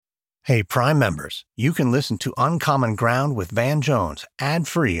Hey, Prime members, you can listen to Uncommon Ground with Van Jones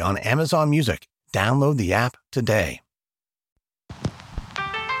ad-free on Amazon Music. Download the app today.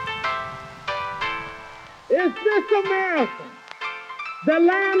 Is this America, the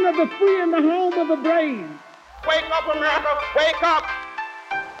land of the free and the home of the brave? Wake up, America, wake up!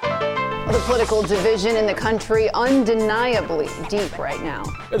 The political division in the country undeniably deep right now.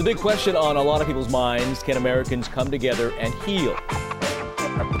 The big question on a lot of people's minds, can Americans come together and heal?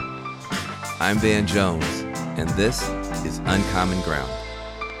 I'm Van Jones, and this is Uncommon Ground.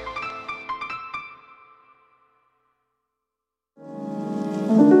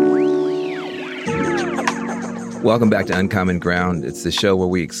 Welcome back to Uncommon Ground. It's the show where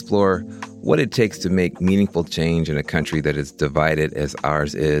we explore what it takes to make meaningful change in a country that is divided as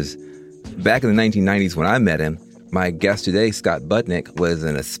ours is. Back in the 1990s when I met him, my guest today, Scott Budnick, was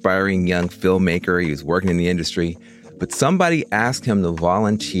an aspiring young filmmaker. He was working in the industry, but somebody asked him to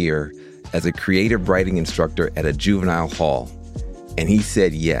volunteer as a creative writing instructor at a juvenile hall, and he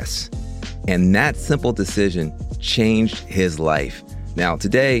said yes. And that simple decision changed his life. Now,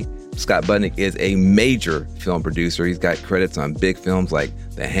 today, Scott Budnick is a major film producer. He's got credits on big films like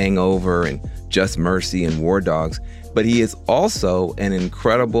The Hangover and Just Mercy and War Dogs. But he is also an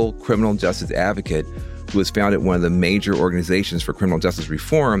incredible criminal justice advocate who has founded one of the major organizations for criminal justice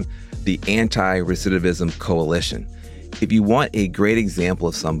reform, the Anti-Recidivism Coalition. If you want a great example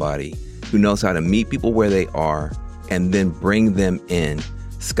of somebody who knows how to meet people where they are and then bring them in,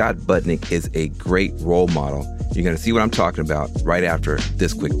 Scott Budnick is a great role model. You're going to see what I'm talking about right after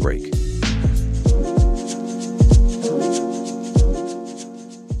this quick break.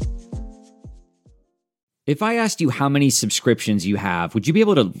 If I asked you how many subscriptions you have, would you be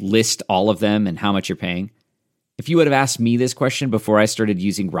able to list all of them and how much you're paying? If you would have asked me this question before I started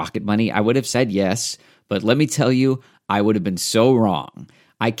using Rocket Money, I would have said yes, but let me tell you, I would have been so wrong.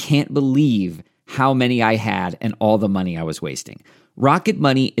 I can't believe how many I had and all the money I was wasting. Rocket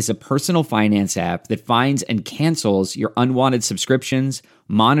Money is a personal finance app that finds and cancels your unwanted subscriptions,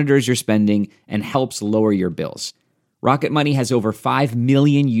 monitors your spending, and helps lower your bills. Rocket Money has over 5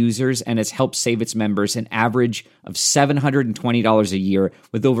 million users and has helped save its members an average of $720 a year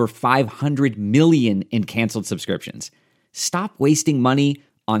with over 500 million in canceled subscriptions. Stop wasting money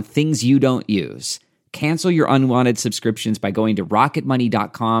on things you don't use. Cancel your unwanted subscriptions by going to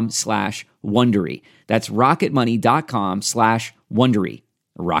rocketmoney.com/Wondery. That's rocketmoney.com/Wondery.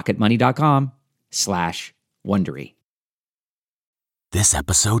 rocketmoney.com/Wondery. This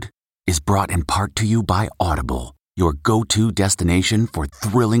episode is brought in part to you by Audible, your go-to destination for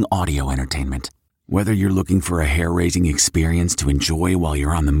thrilling audio entertainment. Whether you're looking for a hair-raising experience to enjoy while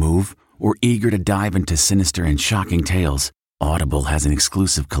you're on the move or eager to dive into sinister and shocking tales, Audible has an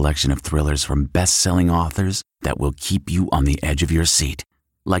exclusive collection of thrillers from best-selling authors that will keep you on the edge of your seat.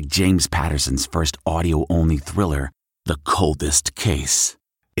 Like James Patterson's first audio-only thriller, The Coldest Case.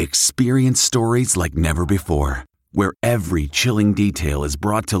 Experience stories like never before, where every chilling detail is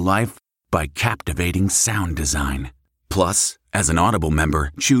brought to life by captivating sound design. Plus, as an Audible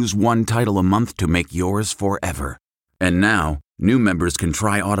member, choose one title a month to make yours forever. And now, new members can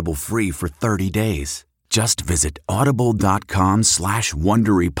try Audible free for 30 days. Just visit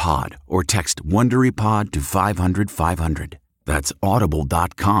audible.com/WonderyPod or text WonderyPod to 500-500. That's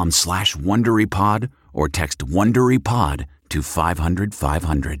audible.com/WonderyPod or text WonderyPod to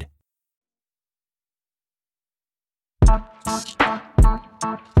 500-500.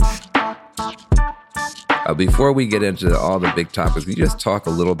 Before we get into all the big topics, can you just talk a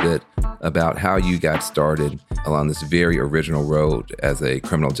little bit about how you got started along this very original road as a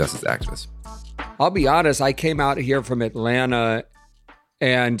criminal justice activist? I'll be honest, I came out here from Atlanta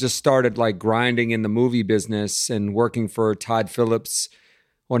and just started like grinding in the movie business and working for Todd Phillips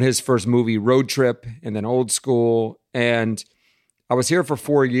on his first movie, Road Trip, and then Old School. And I was here for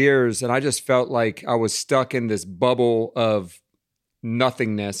 4 years and I just felt like I was stuck in this bubble of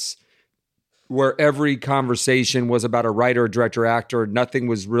nothingness where every conversation was about a writer, director, actor. Nothing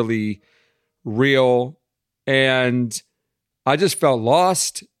was really real. And I just felt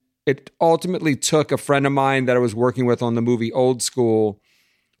lost. It ultimately took a friend of mine that I was working with on the movie Old School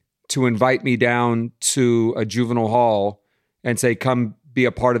to invite me down to a juvenile hall and say, come be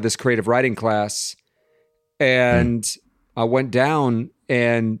a part of this creative writing class. And I went down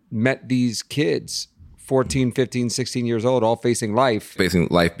and met these kids, 14, 15, 16 years old, all facing life. Facing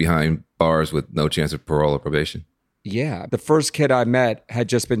life behind bars with no chance of parole or probation. Yeah. The first kid I met had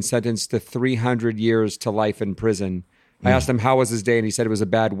just been sentenced to 300 years to life in prison. I asked him, how was his day? And he said it was a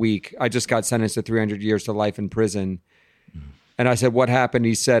bad week. I just got sentenced to 300 years to life in prison. And I said, what happened?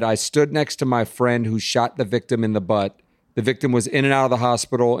 He said, I stood next to my friend who shot the victim in the butt The victim was in and out of the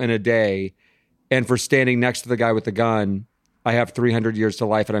hospital in a day. And for standing next to the guy with the gun, I have 300 years to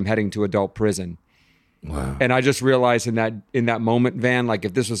life and I'm heading to adult prison. Wow. And I just realized in that moment, Van, like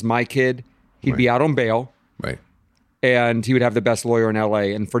if this was my kid, he'd be out on bail. Right. And he would have the best lawyer in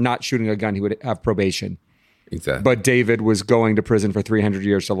LA. And for not shooting a gun, he would have probation. Exactly. But David was going to prison for 300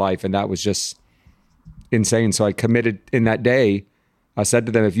 years to life. And that was just insane. So I committed in that day. I said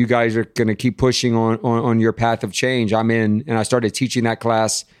to them, if you guys are going to keep pushing on your path of change, I'm in. And I started teaching that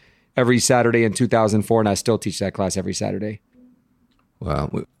class every Saturday in 2004. And I still teach that class every Saturday. Wow.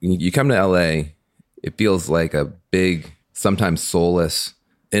 When you come to LA, it feels like a big, sometimes soulless,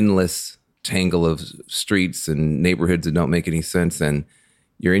 endless tangle of streets and neighborhoods that don't make any sense. And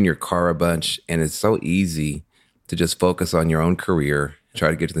you're in your car a bunch, and it's so easy to just focus on your own career, try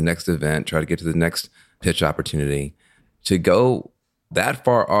to get to the next event, try to get to the next pitch opportunity. To go that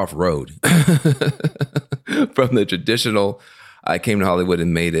far off road from the traditional, I came to Hollywood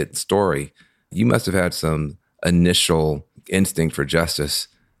and made it story, you must have had some initial instinct for justice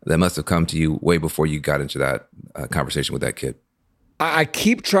that must have come to you way before you got into that conversation with that kid. I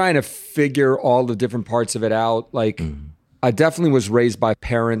keep trying to figure all the different parts of it out. Like, I definitely was raised by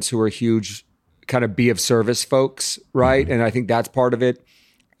parents who are huge kind of be of service folks, right? And I think that's part of it.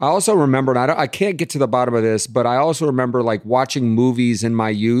 I also remember, and I can't get to the bottom of this, but I also remember like watching movies in my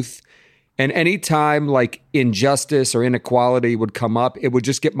youth, and anytime like injustice or inequality would come up, it would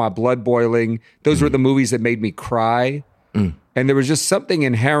just get my blood boiling. Those were the movies that made me cry. And there was just something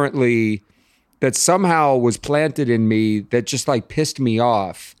inherently that somehow was planted in me that just like pissed me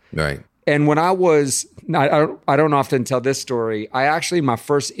off. Right. And when I was, I don't often tell this story. I actually, my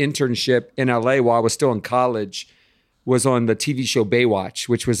first internship in LA while I was still in college was on the TV show Baywatch,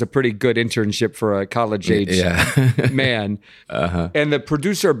 which was a pretty good internship for a college age man. And the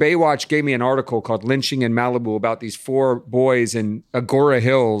producer of Baywatch gave me an article called Lynching in Malibu about these 4 boys in Agora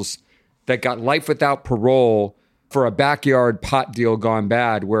Hills that got life without parole for a backyard pot deal gone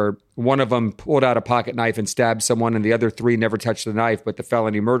bad, where one of them pulled out a pocket knife and stabbed someone, and the other 3 never touched the knife, but the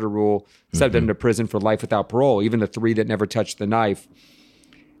felony murder rule sent them to prison for life without parole, even the 3 that never touched the knife.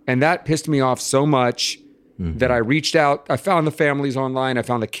 And that pissed me off so much that I reached out. I found the families online. I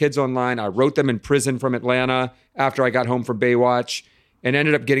found the kids online. I wrote them in prison from Atlanta after I got home from Baywatch and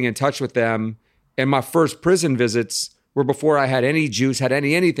ended up getting in touch with them. And my first prison visits were before I had any juice, had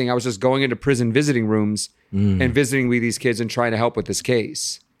anything. I was just going into prison visiting rooms and visiting with these kids and trying to help with this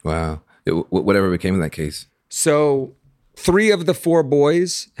case. Wow. Whatever became of that case? So 3 of the 4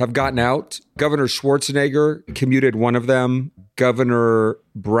 boys have gotten out. Governor Schwarzenegger commuted one of them. Governor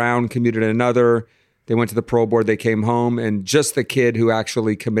Brown commuted another. They went to the parole board. They came home. And just the kid who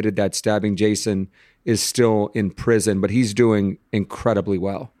actually committed that stabbing, Jason, is still in prison. But he's doing incredibly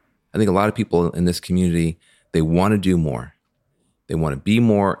well. I think a lot of people in this community, they want to do more. They want to be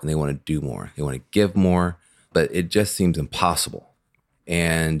more, and they want to do more. They want to give more, but it just seems impossible.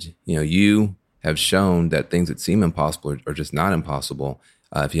 And, you have shown that things that seem impossible are just not impossible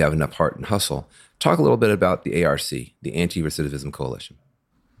if you have enough heart and hustle. Talk a little bit about the ARC, the Anti-Recidivism Coalition.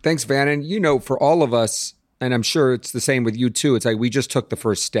 Thanks, Van. And, for all of us, and I'm sure it's the same with you too, it's like we just took the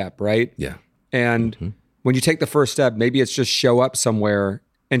first step, right? Yeah. And when you take the first step, maybe it's just show up somewhere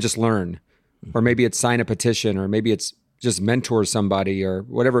and just learn. Or maybe it's sign a petition, or maybe it's just mentor somebody, or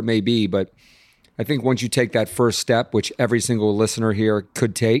whatever it may be. But I think once you take that first step, which every single listener here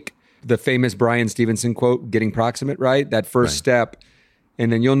could take, the famous Brian Stevenson quote, getting proximate, right? That first step,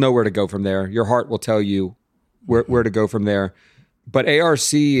 and then you'll know where to go from there. Your heart will tell you where to go from there. But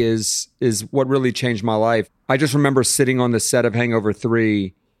ARC is what really changed my life. I just remember sitting on the set of Hangover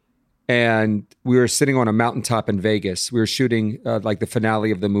 3, and we were sitting on a mountaintop in Vegas. We were shooting like the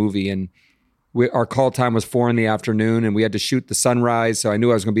finale of the movie, and our call time was 4 p.m, and we had to shoot the sunrise. So I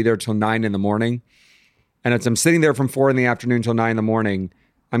knew I was going to be there till 9 a.m. And as I'm sitting there from 4 p.m. till 9 a.m,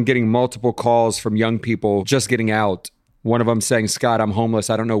 I'm getting multiple calls from young people just getting out. One of them saying, "Scott, I'm homeless.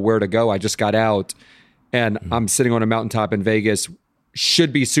 I don't know where to go. I just got out." And I'm sitting on a mountaintop in Vegas,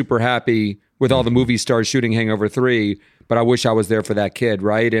 should be super happy with all the movie stars shooting Hangover 3, but I wish I was there for that kid,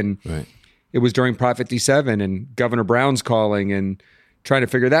 right? And it was during Prop 57, and Governor Brown's calling and trying to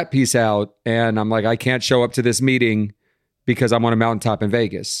figure that piece out. And I'm like, I can't show up to this meeting because I'm on a mountaintop in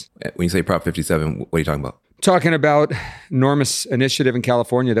Vegas. When you say Prop 57, what are you talking about? Talking about enormous initiative in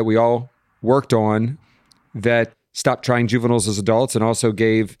California that we all worked on that stopped trying juveniles as adults and also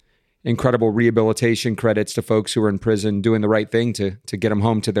gave incredible rehabilitation credits to folks who are in prison doing the right thing to get them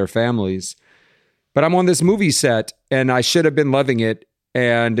home to their families. But I'm on this movie set, and I should have been loving it.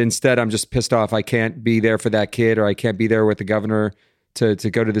 And instead, I'm just pissed off. I can't be there for that kid, or I can't be there with the governor to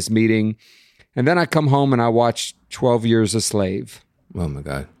go to this meeting. And then I come home and I watch 12 Years a Slave. Oh my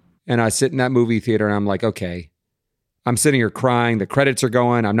God. And I sit in that movie theater and I'm like, okay, I'm sitting here crying. The credits are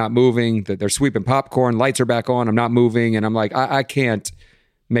going. I'm not moving. They're sweeping popcorn. Lights are back on. I'm not moving. And I'm like, I can't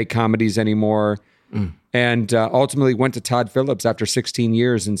make comedies anymore. And ultimately went to Todd Phillips after 16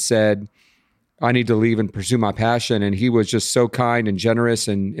 years and said, I need to leave and pursue my passion. And he was just so kind and generous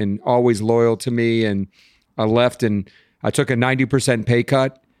and always loyal to me. And I left and I took a 90% pay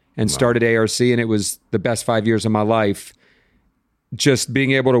cut and started ARC. And it was the best 5 years of my life. Just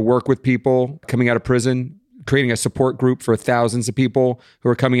being able to work with people coming out of prison, creating a support group for thousands of people who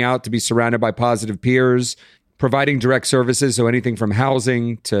are coming out to be surrounded by positive peers, providing direct services. So anything from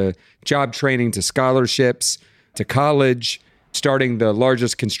housing to job training to scholarships to college, starting the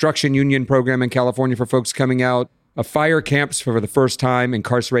largest construction union program in California for folks coming out, a fire camps for the first time.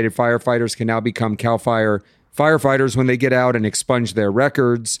 Incarcerated firefighters can now become CAL FIRE firefighters when they get out and expunge their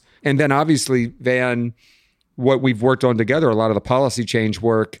records. And then obviously, Van, what we've worked on together, a lot of the policy change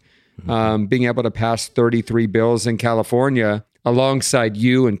work, being able to pass 33 bills in California alongside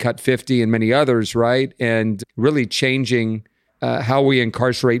you and Cut 50 and many others, right? And really changing how we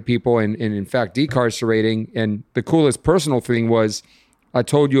incarcerate people and in fact, decarcerating. And the coolest personal thing was, I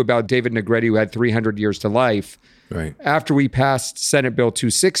told you about David Negretti, who had 300 years to life. Right. After we passed Senate Bill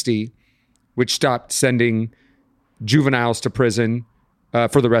 260, which stopped sending juveniles to prison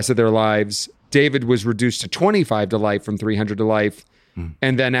for the rest of their lives, David was reduced to 25 to life from 300 to life.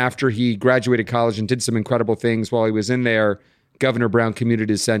 And then after he graduated college and did some incredible things while he was in there, Governor Brown commuted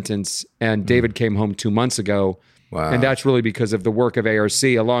his sentence, and David came home 2 months ago. Wow. And that's really because of the work of ARC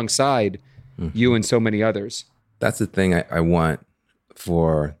alongside you and so many others. That's the thing I want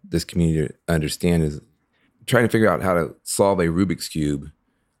for this community to understand is trying to figure out how to solve a Rubik's Cube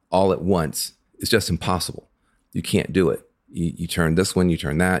all at once is just impossible. You can't do it. You turn this one, you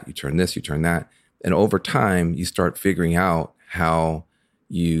turn that, you turn this, you turn that. And over time, you start figuring out how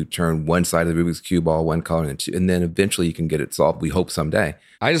you turn one side of the Rubik's Cube all one color, and then eventually you can get it solved. We hope someday.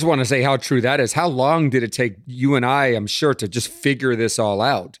 I just want to say how true that is. How long did it take you and I, I'm sure, to just figure this all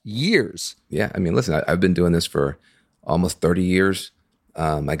out? Years. Yeah. I mean, listen, I've been doing this for almost 30 years.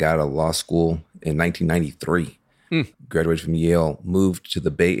 I got out of law school in 1993, graduated from Yale, moved to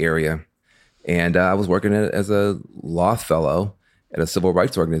the Bay Area, and I was working as a law fellow at a civil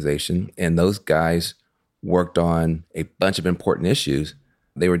rights organization. And those guys worked on a bunch of important issues.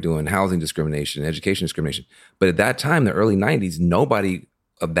 They were doing housing discrimination, education discrimination. But at that time, the early 90s, nobody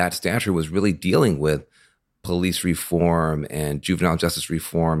of that stature was really dealing with police reform and juvenile justice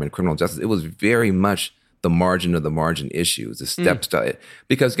reform and criminal justice. It was very much the margin of the margin issues, the steps to it.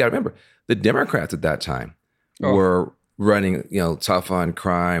 Because you got to remember, the Democrats at that time were running, tough on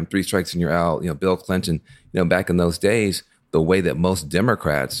crime, 3 strikes and you're out. Bill Clinton, back in those days, the way that most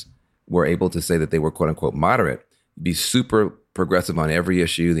Democrats were able to say that they were quote unquote moderate, be super progressive on every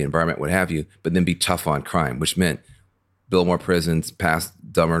issue, the environment, what have you, but then be tough on crime, which meant build more prisons, pass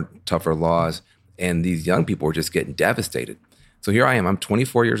dumber, tougher laws. And these young people were just getting devastated. So here I am, I'm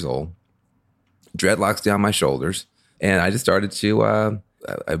 24 years old, dreadlocks down my shoulders. And I just started to,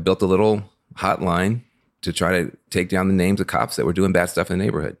 I built a little hotline to try to take down the names of cops that were doing bad stuff in the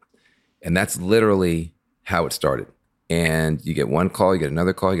neighborhood. And that's literally how it started. And you get one call, you get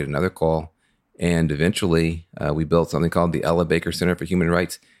another call, you get another call. And eventually we built something called the Ella Baker Center for Human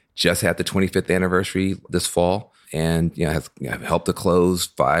Rights. Just had the 25th anniversary this fall. And have helped to close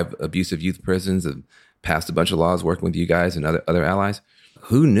 5 abusive youth prisons and passed a bunch of laws working with you guys and other allies.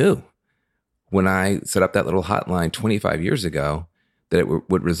 Who knew when I set up that little hotline 25 years ago that it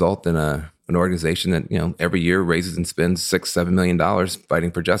would result in an organization that, every year raises and spends $6-7 million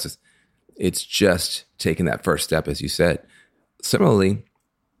fighting for justice. It's just taking that first step, as you said. Similarly,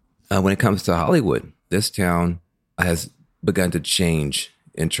 when it comes to Hollywood, this town has begun to change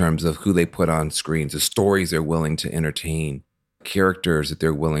in terms of who they put on screens, the stories they're willing to entertain, characters that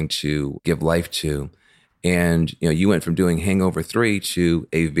they're willing to give life to. And, you went from doing Hangover 3 to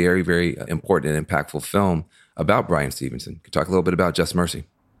a very, very important and impactful film about Bryan Stevenson. Could you talk a little bit about Just Mercy?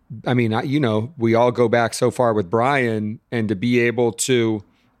 I mean, we all go back so far with Bryan, and to be able to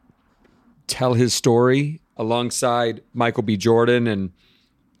tell his story alongside Michael B. Jordan and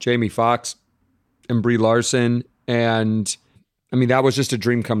Jamie Foxx and Brie Larson. And I mean, that was just a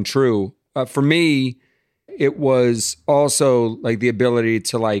dream come true. For me, it was also like the ability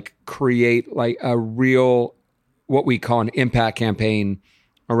to like create like a real, what we call an impact campaign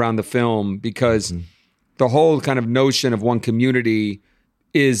around the film, because the whole kind of notion of one community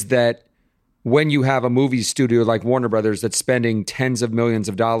is that when you have a movie studio like Warner Brothers that's spending tens of millions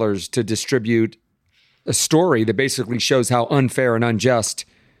of dollars to distribute a story that basically shows how unfair and unjust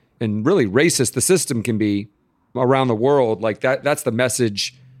and really racist the system can be around the world. Like that's the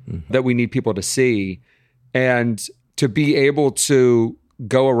message that we need people to see. And to be able to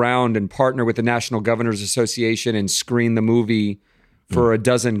go around and partner with the National Governors Association and screen the movie for a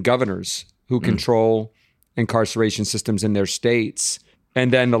dozen governors who control incarceration systems in their states.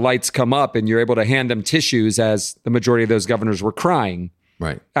 And then the lights come up and you're able to hand them tissues as the majority of those governors were crying.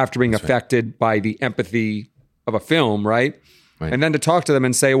 Right. After being affected by the empathy of a film, right? And then to talk to them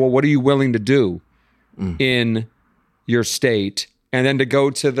and say, well, what are you willing to do in your state? And then to go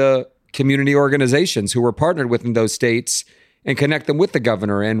to the community organizations who were partnered with in those states and connect them with the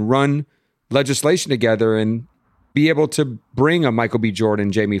governor and run legislation together and be able to bring a Michael B.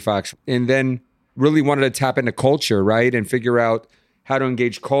 Jordan, Jamie Foxx, and then really wanted to tap into culture, right? And figure out how to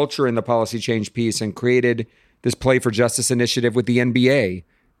engage culture in the policy change piece, and created this Play for Justice initiative with the NBA,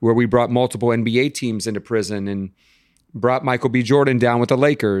 where we brought multiple NBA teams into prison and brought Michael B. Jordan down with the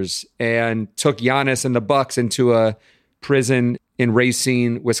Lakers and took Giannis and the Bucks into a prison in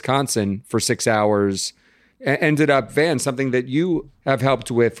Racine, Wisconsin for 6 hours. Ended up, Van, something that you have helped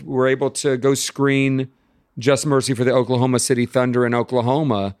with. We're able to go screen Just Mercy for the Oklahoma City Thunder in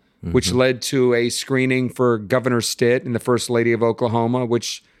Oklahoma, which led to a screening for Governor Stitt and the First Lady of Oklahoma,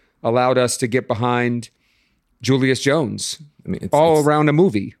 which allowed us to get behind Julius Jones, it's around a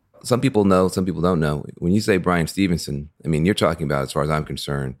movie. Some people know, some people don't know. When you say Bryan Stevenson, I mean, you're talking about, as far as I'm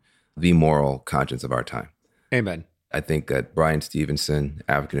concerned, the moral conscience of our time. Amen. I think that Bryan Stevenson,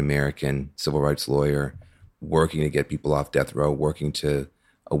 African-American, civil rights lawyer, working to get people off death row, working to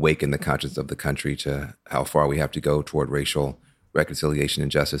awaken the conscience of the country to how far we have to go toward racial reconciliation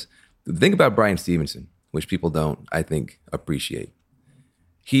and justice. The thing about Bryan Stevenson, which people don't, I think, appreciate,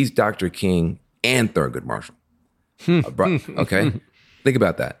 he's Dr. King and Thurgood Marshall. Okay? Think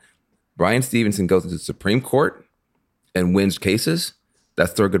about that. Bryan Stevenson goes to the Supreme Court and wins cases.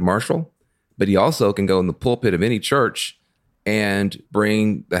 That's Thurgood Marshall. But he also can go in the pulpit of any church and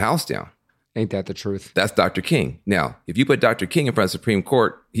bring the house down. Ain't that the truth? That's Dr. King. Now, if you put Dr. King in front of the Supreme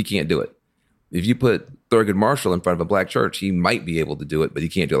Court, he can't do it. If you put Thurgood Marshall in front of a black church, he might be able to do it, but he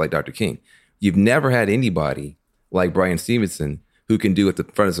can't do it like Dr. King. You've never had anybody like Bryan Stevenson who can do at the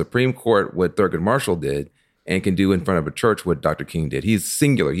front of the Supreme Court what Thurgood Marshall did and can do in front of a church what Dr. King did. He's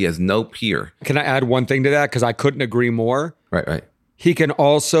singular. He has no peer. Can I add one thing to that? Because I couldn't agree more. Right. He can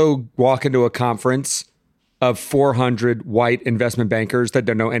also walk into a conference of 400 white investment bankers that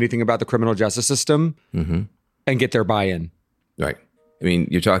don't know anything about the criminal justice system and get their buy-in. Right. I mean,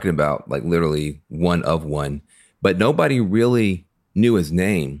 you're talking about like literally one of one, but nobody really knew his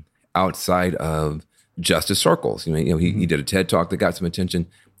name outside of justice circles. He did a TED Talk that got some attention.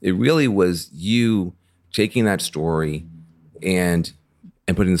 It really was you taking that story and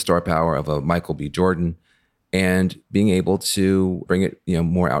putting the star power of a Michael B. Jordan and being able to bring it,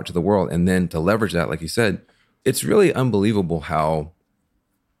 more out to the world, and then to leverage that, like you said. It's really unbelievable how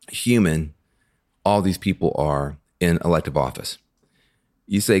human all these people are in elective office.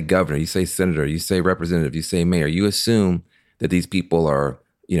 You say governor, you say senator, you say representative, you say mayor. You assume that these people are,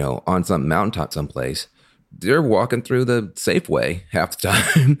 on some mountaintop someplace. They're walking through the Safeway half the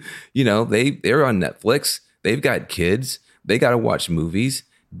time. They're on Netflix. They've got kids. They got to watch movies.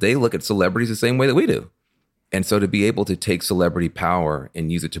 They look at celebrities the same way that we do. And so to be able to take celebrity power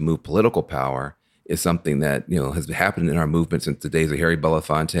and use it to move political power is something that, has happened in our movement since the days of Harry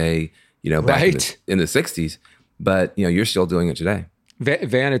Belafonte, back in the 60s. But, you're still doing it today.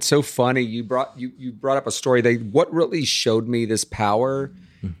 Van, it's so funny. You brought up a story. What really showed me this power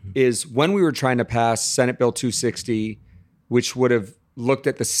is when we were trying to pass Senate Bill 260, which would have looked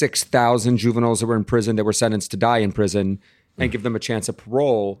at the 6,000 juveniles that were in prison that were sentenced to die in prison and give them a chance of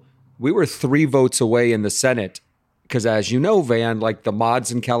parole. We were 3 votes away in the Senate because, as you know, Van, like the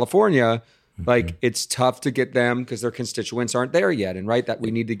mods in California, like it's tough to get them because their constituents aren't there yet. And that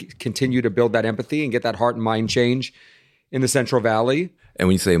we need to continue to build that empathy and get that heart and mind change in the Central Valley. And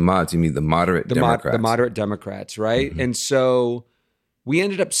when you say mods, you mean the moderate Democrats. The moderate Democrats, right? And so we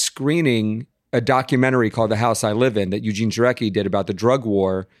ended up screening a documentary called The House I Live In that Eugene Jarecki did about the drug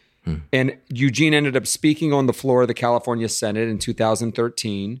war. And Eugene ended up speaking on the floor of the California Senate in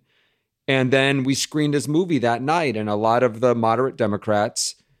 2013. And then we screened his movie that night, and a lot of the moderate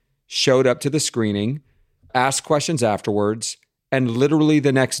Democrats showed up to the screening, asked questions afterwards, and literally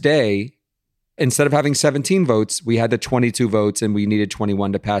the next day, instead of having 17 votes, we had the 22 votes, and we needed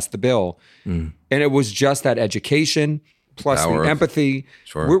 21 to pass the bill. And it was just that education plus the empathy.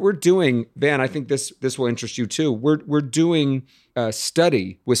 Sure. We're doing, Van, I think this will interest you too. We're doing a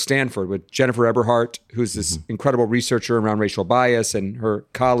study with Stanford, with Jennifer Eberhardt, who's this incredible researcher around racial bias, and her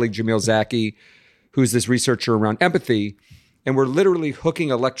colleague Jamil Zaki, who's this researcher around empathy. and we're literally hooking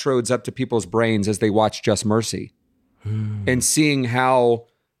electrodes up to people's brains as they watch Just Mercy and seeing how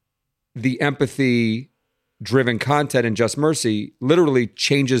the empathy-driven content in Just Mercy literally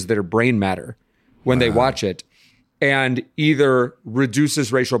changes their brain matter when they watch it and either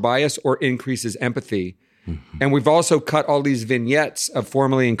reduces racial bias or increases empathy. And we've also cut all these vignettes of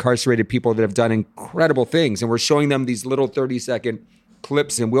formerly incarcerated people that have done incredible things. And we're showing them these little 30-second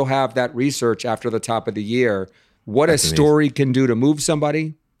clips, and we'll have that research after the top of the year. What a story can do to move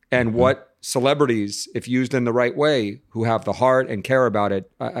somebody, and what celebrities, if used in the right way, who have the heart and care about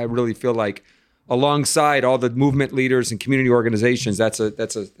it. I really feel like alongside all the movement leaders and community organizations, that's a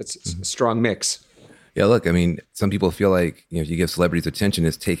strong mix. Yeah, look, I mean, some people feel like, you give celebrities attention,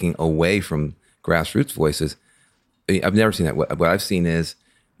 it's taking away from grassroots voices. I mean, I've never seen that. What I've seen is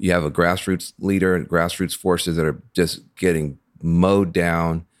you have a grassroots leader and grassroots forces that are just getting mowed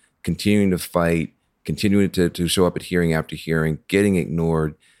down, continuing to fight, continuing to show up at hearing after hearing, getting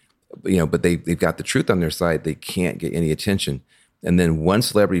ignored, but they've got the truth on their side. They can't get any attention. And then one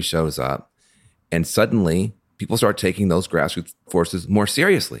celebrity shows up and suddenly people start taking those grassroots forces more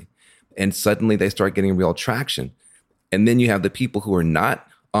seriously. And suddenly they start getting real traction. And then you have the people who are not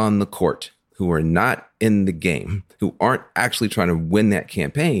on the court, who are not in the game, who aren't actually trying to win that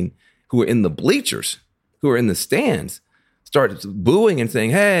campaign, who are in the bleachers, who are in the stands, start booing and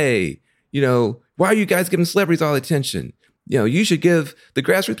saying, hey, why are you guys giving celebrities all the attention? You should give the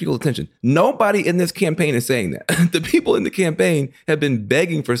grassroots people attention. Nobody in this campaign is saying that. The people in the campaign have been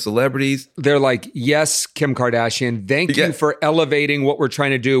begging for celebrities. They're like, yes, Kim Kardashian, thank you for elevating what we're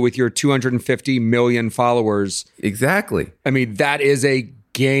trying to do with your 250 million followers. Exactly. I mean, that is a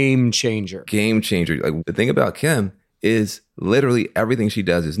game changer. Game changer. Like, the thing about Kim is literally everything she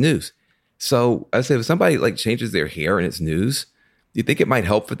does is news. So I say if somebody changes their hair and it's news, do you think it might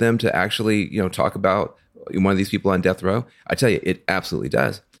help for them to actually, talk about one of these people on death row? I tell you, it absolutely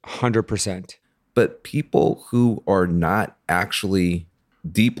does. 100%. But people who are not actually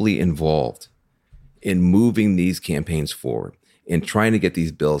deeply involved in moving these campaigns forward and trying to get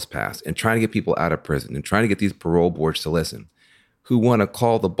these bills passed and trying to get people out of prison and trying to get these parole boards to listen, who want to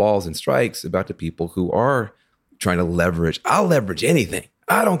call the balls and strikes about the people who are trying to leverage. I'll leverage anything.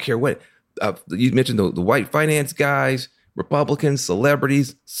 I don't care what. You mentioned the white finance guys, Republicans,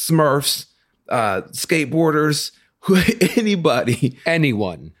 celebrities, Smurfs, skateboarders,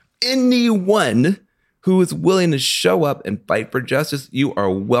 anyone who is willing to show up and fight for justice, you are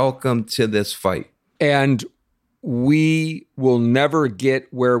welcome to this fight. And we will never get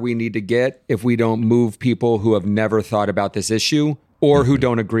where we need to get if we don't move people who have never thought about this issue or who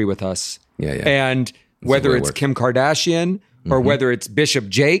don't agree with us. Yeah. And whether it's Kim Kardashian or whether it's Bishop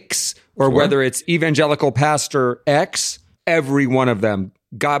Jakes or whether it's evangelical pastor X, every one of them,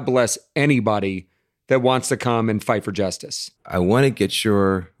 God bless anybody that wants to come and fight for justice. I want to get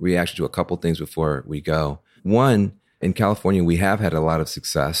your reaction to a couple things before we go. One, in California, we have had a lot of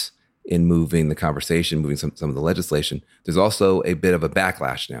success in moving the conversation, moving some of the legislation. There's also a bit of a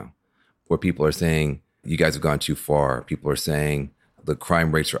backlash now where people are saying, you guys have gone too far. People are saying the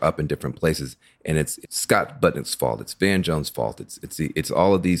crime rates are up in different places. And it's Scott Butnick's fault. It's Van Jones' fault. It's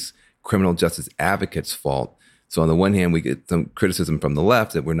all of these criminal justice advocates' fault. So on the one hand, we get some criticism from the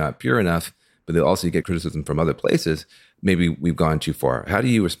left that we're not pure enough, but then also you get criticism from other places. Maybe we've gone too far. How do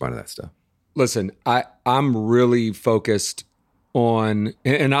you respond to that stuff? Listen, I'm really focused on,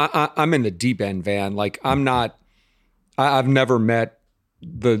 and I'm in the deep end, Van. Like I've never met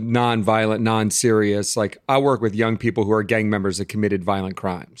the non-violent, non-serious. Like I work with young people who are gang members that committed violent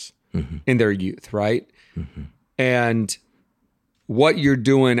crimes in their youth, right? Mm-hmm. And what you're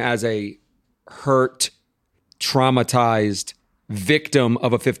doing as a hurt, traumatized victim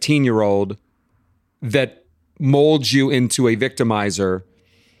of a 15-year-old that molds you into a victimizer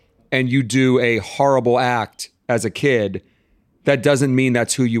and you do a horrible act as a kid, that doesn't mean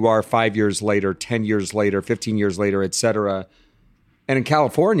that's who you are 5 years later, 10 years later, 15 years later, et cetera. And in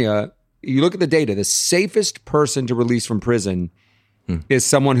California, you look at the data, the safest person to release from prison is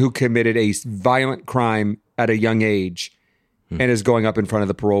someone who committed a violent crime at a young age and is going up in front of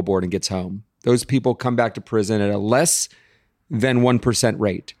the parole board and gets home. Those people come back to prison at a less than 1%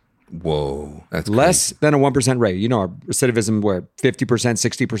 rate. Whoa, that's less crazy. Than a 1% rate. You know, our recidivism, where 50%,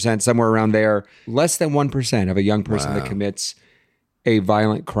 60%, somewhere around there. Less than 1% of a young person that commits a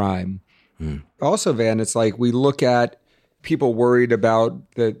violent crime. Also, Van, it's like we look at people worried about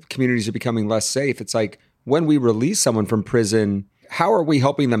the communities are becoming less safe. It's like when we release someone from prison, how are we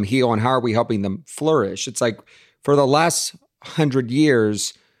helping them heal and how are we helping them flourish? It's like for the last 100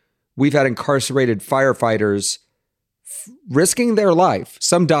 years, we've had incarcerated firefighters risking their life,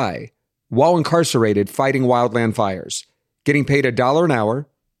 some die, while incarcerated fighting wildland fires. getting paid $1 an hour,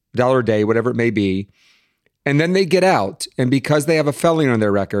 $1 a day, whatever it may be. And then they get out. And because they have a felony on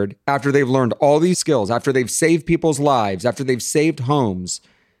their record, after they've learned all these skills, after they've saved people's lives, after they've saved homes,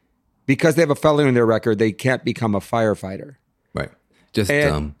 because they have a felony on their record, they can't become a firefighter. Right. Just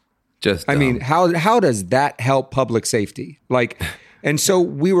dumb. I mean, how does that help public safety? And so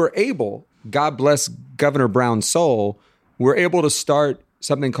we were able, God bless Governor Brown's soul, we're able to start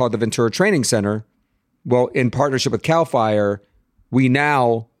something called the Ventura Training Center. Well, in partnership with CAL FIRE, we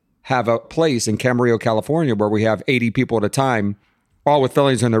now have a place in Camarillo, California, where we have 80 people at a time, all with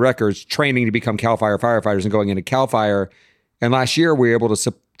felonies on their records, training to become CAL FIRE firefighters and going into CAL FIRE. And last year, we were able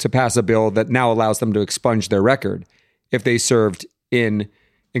to pass a bill that now allows them to expunge their record if they served in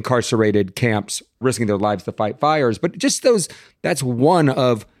incarcerated camps, risking their lives to fight fires. But just that's one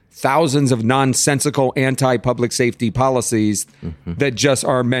of thousands of nonsensical anti-public safety policies that just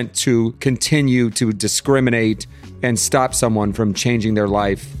are meant to continue to discriminate and stop someone from changing their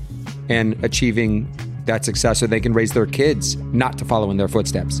life and achieving that success so they can raise their kids not to follow in their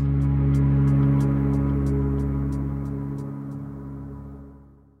footsteps.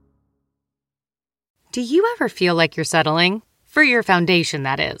 Do you ever feel like you're settling? For your foundation,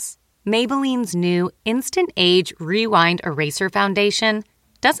 that is. Maybelline's new Instant Age Rewind Eraser Foundation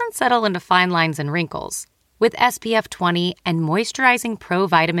doesn't settle into fine lines and wrinkles. With SPF 20 and moisturizing Pro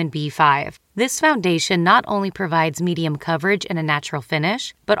Vitamin B5, this foundation not only provides medium coverage and a natural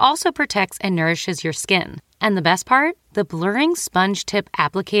finish, but also protects and nourishes your skin. And the best part? The blurring sponge tip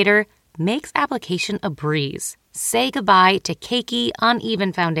applicator makes application a breeze. Say goodbye to cakey,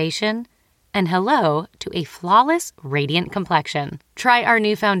 uneven foundation and hello to a flawless, radiant complexion. Try our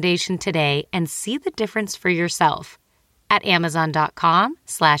new foundation today and see the difference for yourself at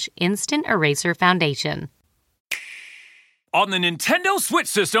Amazon.com/Instant Eraser Foundation. On the Nintendo Switch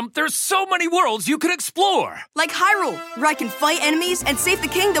system, there's so many worlds you can explore. Like Hyrule, where I can fight enemies and save the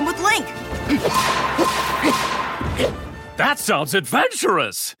kingdom with Link. That sounds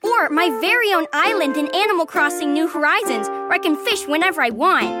adventurous. Or my very own island in Animal Crossing New Horizons, where I can fish whenever I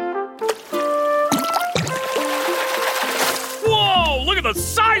want. Whoa, look at the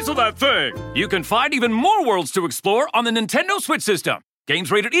size of that thing! You can find even more worlds to explore on the Nintendo Switch system.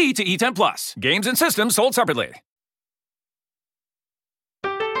 Games rated E to E10+. Games and systems sold separately.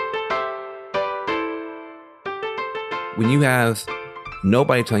 When you have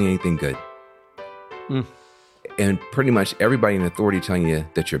nobody telling you anything good, and pretty much everybody in authority telling you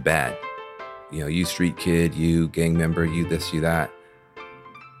that you're bad, you street kid, you gang member, you this, you that,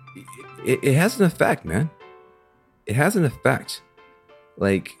 it has an effect, man. It has an effect.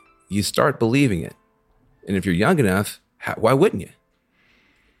 Like, you start believing it. And if you're young enough, why wouldn't you?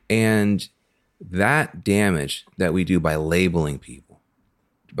 And that damage that we do by labeling people,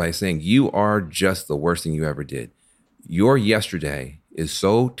 by saying you are just the worst thing you ever did. Your yesterday is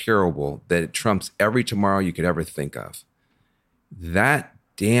so terrible that it trumps every tomorrow you could ever think of. That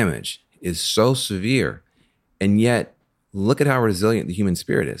damage is so severe. And yet, look at how resilient the human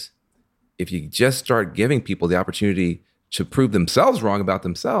spirit is. If you just start giving people the opportunity to prove themselves wrong about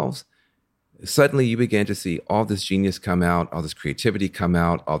themselves, suddenly you begin to see all this genius come out, all this creativity come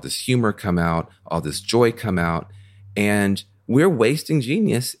out, all this humor come out, all this joy come out. And we're wasting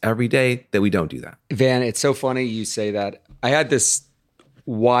genius every day that we don't do that. Van, it's so funny you say that. I had this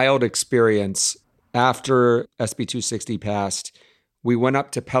wild experience after SB 260 passed. We went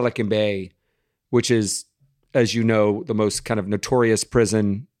up to Pelican Bay, which is, as you know, the most kind of notorious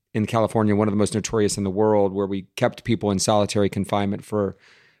prison in California, one of the most notorious in the world, where we kept people in solitary confinement for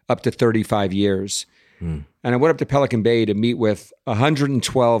up to 35 years. And I went up to Pelican Bay to meet with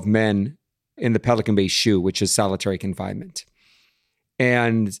 112 men in the Pelican Bay SHU, which is solitary confinement.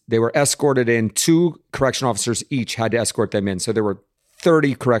 And they were escorted in. 2 correctional officers each had to escort them in. So there were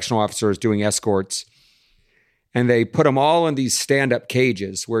 30 correctional officers doing escorts. And they put them all in these stand-up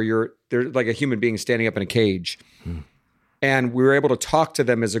cages where they're like a human being standing up in a cage. And we were able to talk to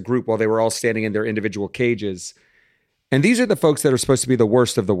them as a group while they were all standing in their individual cages. And these are the folks that are supposed to be the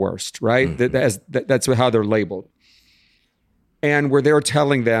worst of the worst, right? That's how they're labeled. And where they were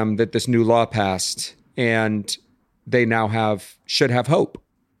telling them that this new law passed and they now should have hope.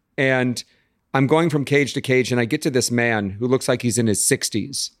 And I'm going from cage to cage and I get to this man who looks like he's in his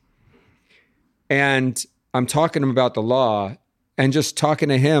 60s. And I'm talking to him about the law and just talking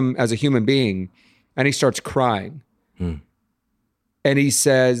to him as a human being. And he starts crying. And he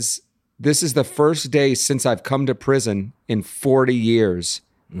says, this is the first day since I've come to prison in 40 years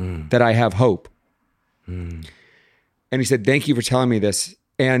that I have hope. And he said, thank you for telling me this.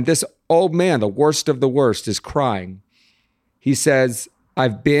 And this old man, the worst of the worst, is crying. He says,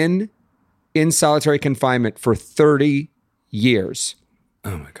 I've been in solitary confinement for 30 years.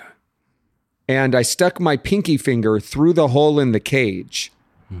 Oh my God. And I stuck my pinky finger through the hole in the cage.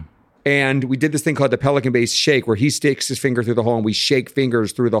 And we did this thing called the Pelican Base Shake, where he sticks his finger through the hole and we shake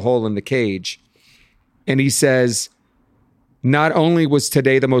fingers through the hole in the cage. And he says, not only was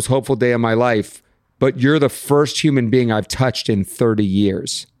today the most hopeful day of my life, but you're the first human being I've touched in 30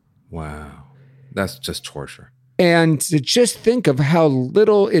 years. Wow. That's just torture. And to just think of how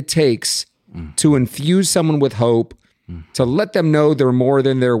little it takes to infuse someone with hope, to let them know they're more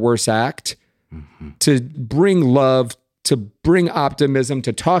than their worst act, to bring love, to bring optimism,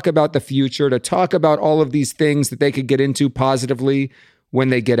 to talk about the future, to talk about all of these things that they could get into positively when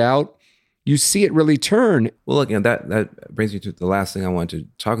they get out. You see it really turn. Well, look, that brings me to the last thing I want to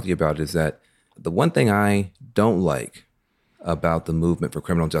talk with you about is that the one thing I don't like about the movement for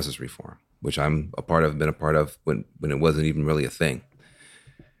criminal justice reform, which I'm a part of, been a part of when it wasn't even really a thing,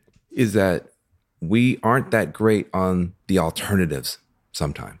 is that we aren't that great on the alternatives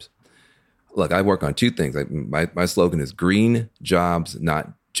sometimes. Look, I work on two things. My slogan is green jobs,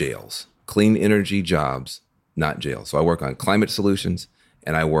 not jails. Clean energy jobs, not jails. So I work on climate solutions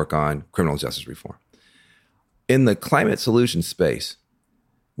and I work on criminal justice reform. In the climate solution space,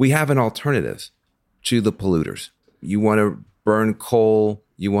 we have an alternative to the polluters. You want to burn coal,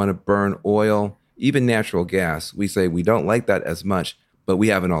 you want to burn oil, even natural gas. We say we don't like that as much, but we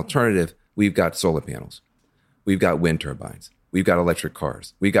have an alternative. We've got solar panels. We've got wind turbines. We've got electric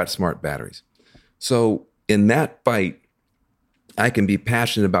cars. We've got smart batteries. So in that fight, I can be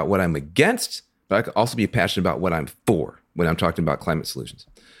passionate about what I'm against, but I can also be passionate about what I'm for when I'm talking about climate solutions.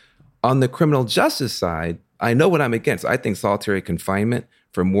 On the criminal justice side, I know what I'm against. I think solitary confinement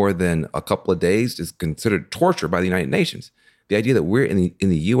for more than a couple of days is considered torture by the United Nations. The idea that we're in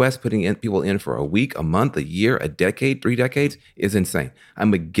the U.S. putting people in for a week, a month, a year, a decade, 3 decades is insane.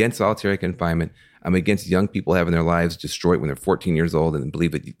 I'm against solitary confinement. I'm against young people having their lives destroyed when they're 14 years old and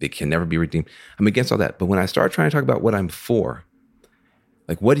believe that they can never be redeemed. I'm against all that. But when I start trying to talk about what I'm for,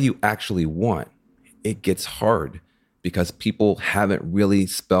 like what do you actually want? It gets hard because people haven't really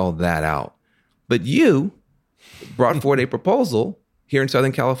spelled that out. But you brought forward a proposal here in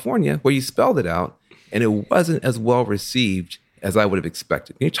Southern California where you spelled it out and it wasn't as well received as I would have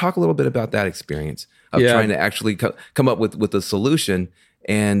expected. Can you talk a little bit about that experience of trying to actually come up with a solution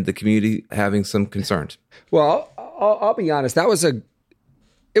and the community having some concerns? Well, I'll be honest. It was an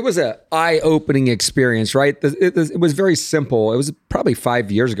eye-opening experience, right? It was very simple. It was probably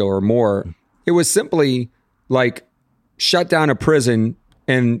 5 years ago or more. It was simply like shut down a prison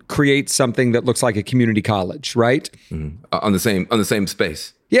and create something that looks like a community college, right? Mm-hmm. On the same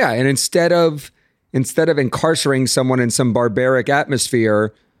space. Yeah, and instead of incarcerating someone in some barbaric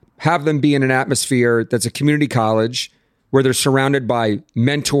atmosphere, have them be in an atmosphere that's a community college where they're surrounded by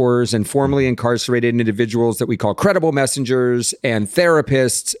mentors and formerly incarcerated individuals that we call credible messengers and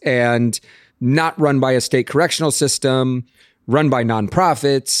therapists, and not run by a state correctional system, run by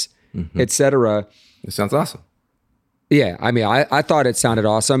nonprofits, et cetera. It sounds awesome. Yeah, I mean, I thought it sounded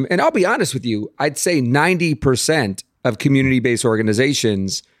awesome. And I'll be honest with you, I'd say 90% of community-based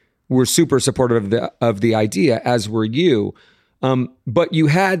organizations were super supportive of the idea, as were you. But you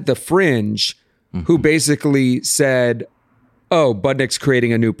had the fringe who basically said, oh, Budnick's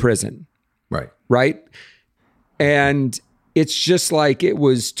creating a new prison. Right? And it's just like it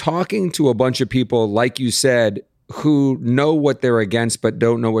was talking to a bunch of people, like you said, who know what they're against but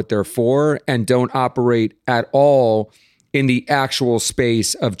don't know what they're for and don't operate at all in the actual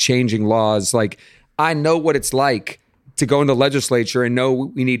space of changing laws. Like, I know what it's like to go in the legislature and know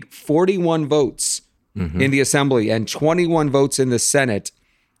we need 41 votes in the assembly and 21 votes in the Senate.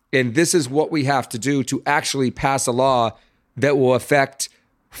 And this is what we have to do to actually pass a law that will affect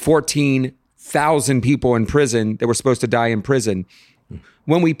 14,000 people in prison that were supposed to die in prison.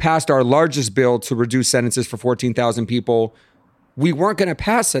 When we passed our largest bill to reduce sentences for 14,000 people, we weren't going to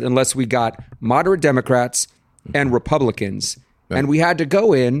pass it unless we got moderate Democrats and Republicans. Right. And we had to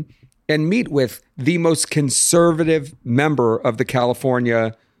go in and meet with the most conservative member of the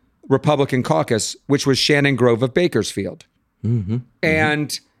California Republican caucus, which was Shannon Grove of Bakersfield.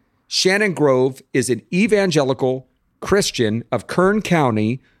 And Shannon Grove is an evangelical Christian of Kern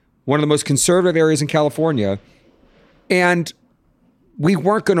County, one of the most conservative areas in California. And we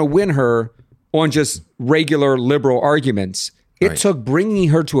weren't going to win her on just regular liberal arguments. It took bringing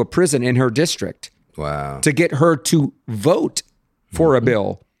her to a prison in her district to get her to vote for a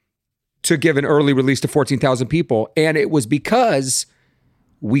bill to give an early release to 14,000 people. And it was because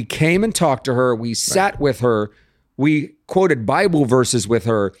we came and talked to her. We sat with her. We quoted Bible verses with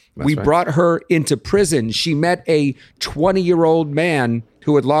her. We brought her into prison. She met a 20-year-old man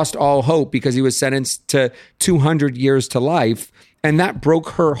who had lost all hope because he was sentenced to 200 years to life. And that broke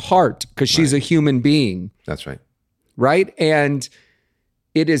her heart because she's a human being. That's right. Right? And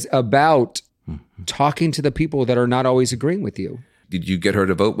it is about talking to the people that are not always agreeing with you. Did you get her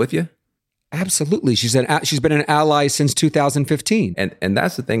to vote with you? Absolutely. She's been an ally since 2015. And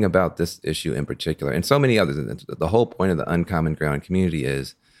that's the thing about this issue in particular, and so many others. The whole point of the Uncommon Ground community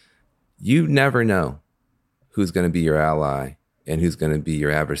is you never know who's going to be your ally and who's going to be your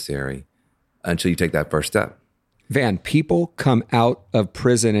adversary until you take that first step. Van, people come out of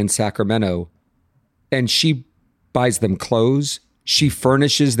prison in Sacramento and she buys them clothes. She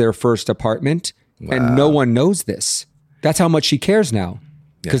furnishes their first apartment. Wow. And no one knows this. That's how much she cares now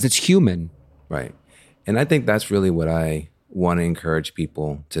because it's human. Right. And I think that's really what I want to encourage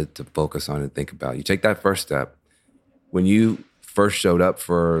people to focus on and think about. You take that first step. When you first showed up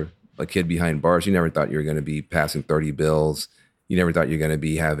for a kid behind bars, you never thought you were going to be passing 30 bills. You never thought you're going to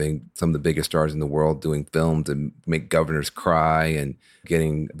be having some of the biggest stars in the world doing films and make governors cry and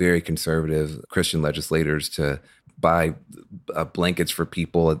getting very conservative Christian legislators to buy blankets for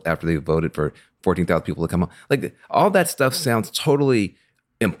people after they voted for 14,000 people to come on. Like, all that stuff sounds totally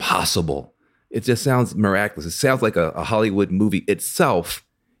impossible. It just sounds miraculous. It sounds like a Hollywood movie itself,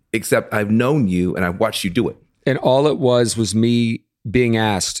 except I've known you and I've watched you do it. And all it was me being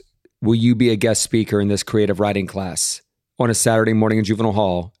asked, will you be a guest speaker in this creative writing class on a Saturday morning in Juvenile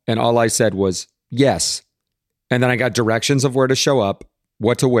Hall? And all I said was, yes. And then I got directions of where to show up,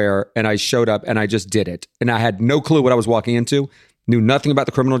 what to wear, and I showed up and I just did it. And I had no clue what I was walking into, knew nothing about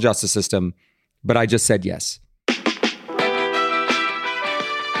the criminal justice system, but I just said yes.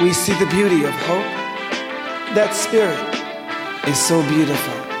 We see the beauty of hope. That spirit is so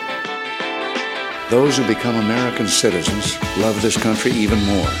beautiful. Those who become American citizens love this country even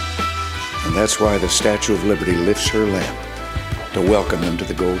more. And that's why the Statue of Liberty lifts her lamp to welcome them to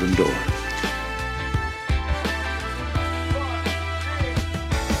the Golden Door.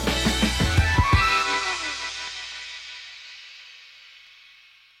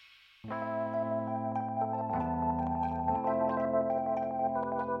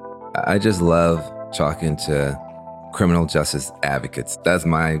 I just love talking to criminal justice advocates. That's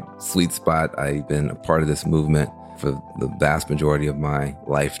my sweet spot. I've been a part of this movement for the vast majority of my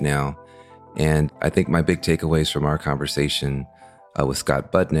life now. And I think my big takeaways from our conversation with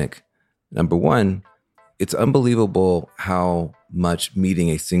Scott Budnick, number one, it's unbelievable how much meeting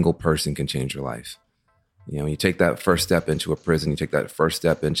a single person can change your life. You know, you take that first step into a prison, you take that first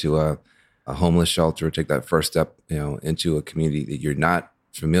step into a homeless shelter, take that first step, into a community that you're not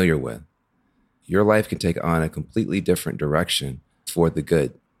familiar with. Your life can take on a completely different direction for the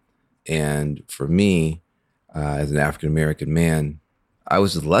good. And for me, as an African-American man, I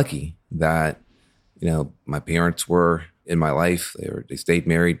was just lucky that, my parents were in my life. They stayed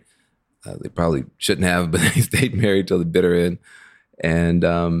married. They probably shouldn't have, but they stayed married till the bitter end. And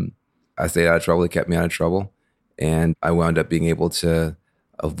I stayed out of trouble. They kept me out of trouble. And I wound up being able to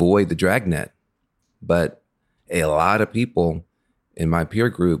avoid the dragnet. But a lot of people in my peer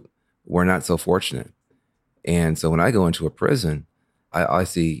group were not so fortunate. And so when I go into a prison, I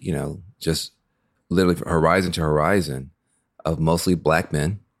see, just literally from horizon to horizon of mostly Black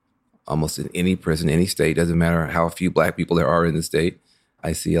men, almost in any prison, any state, doesn't matter how few Black people there are in the state.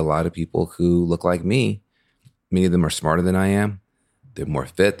 I see a lot of people who look like me. Many of them are smarter than I am. They're more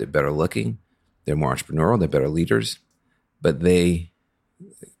fit, they're better looking, they're more entrepreneurial, they're better leaders, but they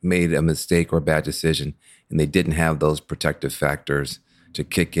made a mistake or a bad decision and they didn't have those protective factors to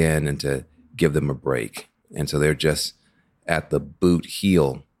kick in and to give them a break. And so they're just at the boot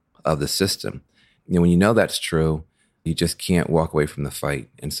heel of the system. When you know that's true, you just can't walk away from the fight.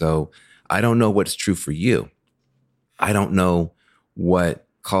 And so I don't know what's true for you. I don't know what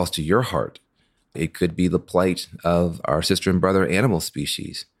calls to your heart. It could be the plight of our sister and brother animal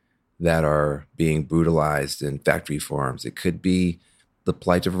species that are being brutalized in factory farms. It could be the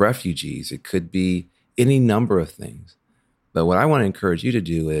plight of refugees. It could be any number of things. But what I want to encourage you to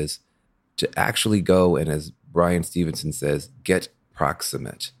do is to actually go and, as Brian Stevenson says, get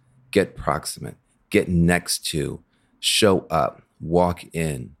proximate, get next to, show up, walk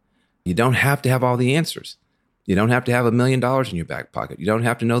in. You don't have to have all the answers. You don't have to have $1 million in your back pocket. You don't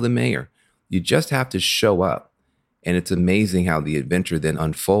have to know the mayor. You just have to show up. And it's amazing how the adventure then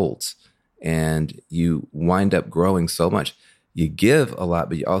unfolds and you wind up growing so much. You give a lot,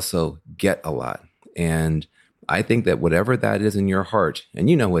 but you also get a lot. And I think that whatever that is in your heart, and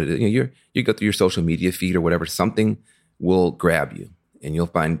you know what it is, you go through your social media feed or whatever, something will grab you and you'll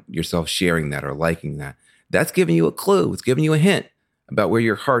find yourself sharing that or liking that. That's giving you a clue. It's giving you a hint about where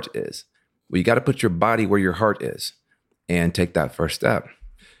your heart is. Well, you got to put your body where your heart is. and take that first step.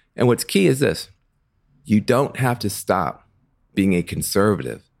 And what's key is this. You don't have to stop being a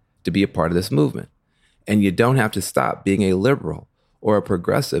conservative to be a part of this movement. And you don't have to stop being a liberal or a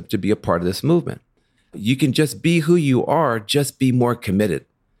progressive to be a part of this movement. You can just be who you are, just be more committed.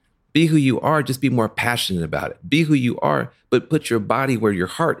 Be who you are, just be more passionate about it. Be who you are, but put your body where your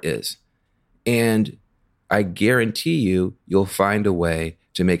heart is. And I guarantee you'll find a way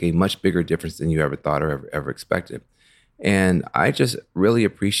to make a much bigger difference than you ever thought or ever expected. And I just really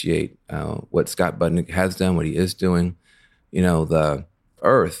appreciate what Scott Budnick has done, what he is doing. You know, the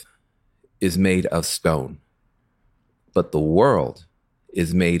earth is made of stone, but the world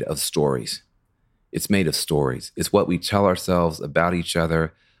is made of stories. It's made of stories. It's what we tell ourselves about each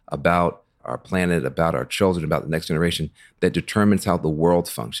other, about our planet, about our children, about the next generation that determines how the world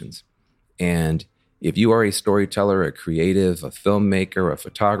functions. And if you are a storyteller, a creative, a filmmaker, a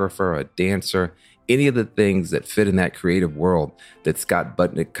photographer, a dancer, any of the things that fit in that creative world that Scott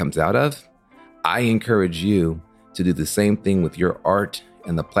Budnick comes out of, I encourage you to do the same thing with your art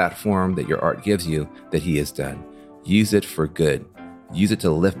and the platform that your art gives you that he has done. Use it for good. Use it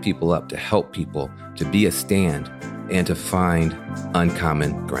to lift people up, to help people, to be a stand, and to find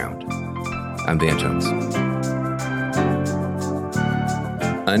uncommon ground. I'm Van Jones.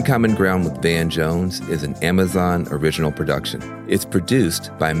 Uncommon Ground with Van Jones is an Amazon original production. It's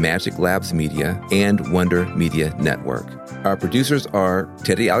produced by Magic Labs Media and Wonder Media Network. Our producers are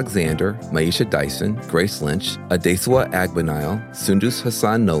Teddy Alexander, Maisha Dyson, Grace Lynch, Adeswa Agbanile, Sundus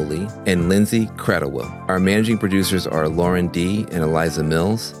Hassan Noli, and Lindsay Cradwell. Our managing producers are Lauren D. and Eliza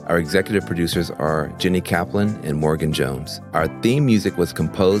Mills. Our executive producers are Jenny Kaplan and Morgan Jones. Our theme music was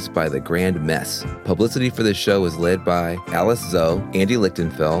composed by The Grand Mess. Publicity for this show is led by Alice Zoe, Andy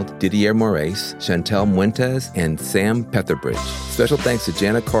Lichtenfeld, Didier Moraes, Chantel Muentes, and Sam Petherbridge. Special thanks to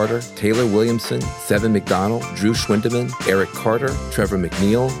Jana Carter, Taylor Williamson, Seven McDonald, Drew Schwindeman, Eric Carter, Trevor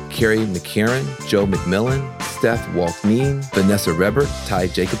McNeil, Carrie McCarran, Joe McMillan, Steph Walkneen, Vanessa Rebert, Ty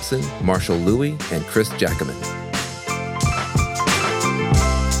Jacobson, Marshall Louie, and Chris Jackaman.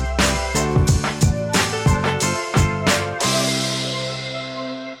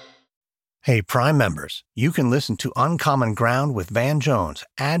 Hey, Prime members, you can listen to Uncommon Ground with Van Jones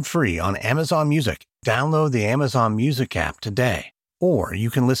ad-free on Amazon Music. Download the Amazon Music app today. Or you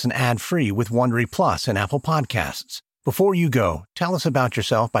can listen ad-free with Wondery Plus and Apple Podcasts. Before you go, tell us about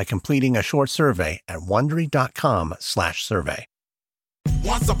yourself by completing a short survey at Wondery.com/survey.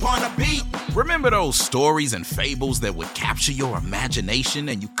 Once upon a beat. Remember those stories and fables that would capture your imagination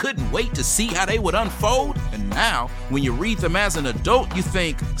and you couldn't wait to see how they would unfold? And now, when you read them as an adult, you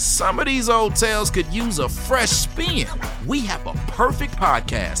think, some of these old tales could use a fresh spin. We have a perfect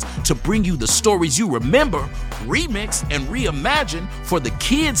podcast to bring you the stories you remember, remix, and reimagine for the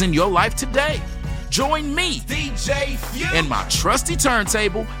kids in your life today. Join me, DJ Few, and my trusty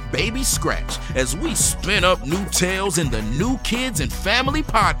turntable, Baby Scratch, as we spin up new tales in the New Kids and Family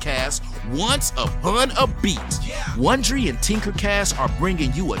podcast, Once Upon a Beat. Wondery and Tinkercast are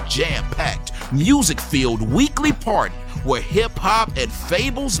bringing you a jam-packed, music-filled weekly party where hip-hop and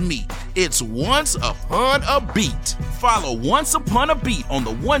fables meet. It's Once Upon a Beat. Follow Once Upon a Beat on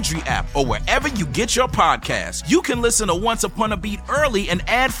the Wondery app or wherever you get your podcasts. You can listen to Once Upon a Beat early and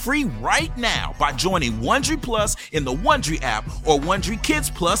ad-free right now by joining Wondery Plus in the Wondery app or Wondery Kids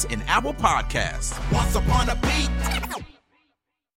Plus in Apple Podcasts. Once Upon a Beat.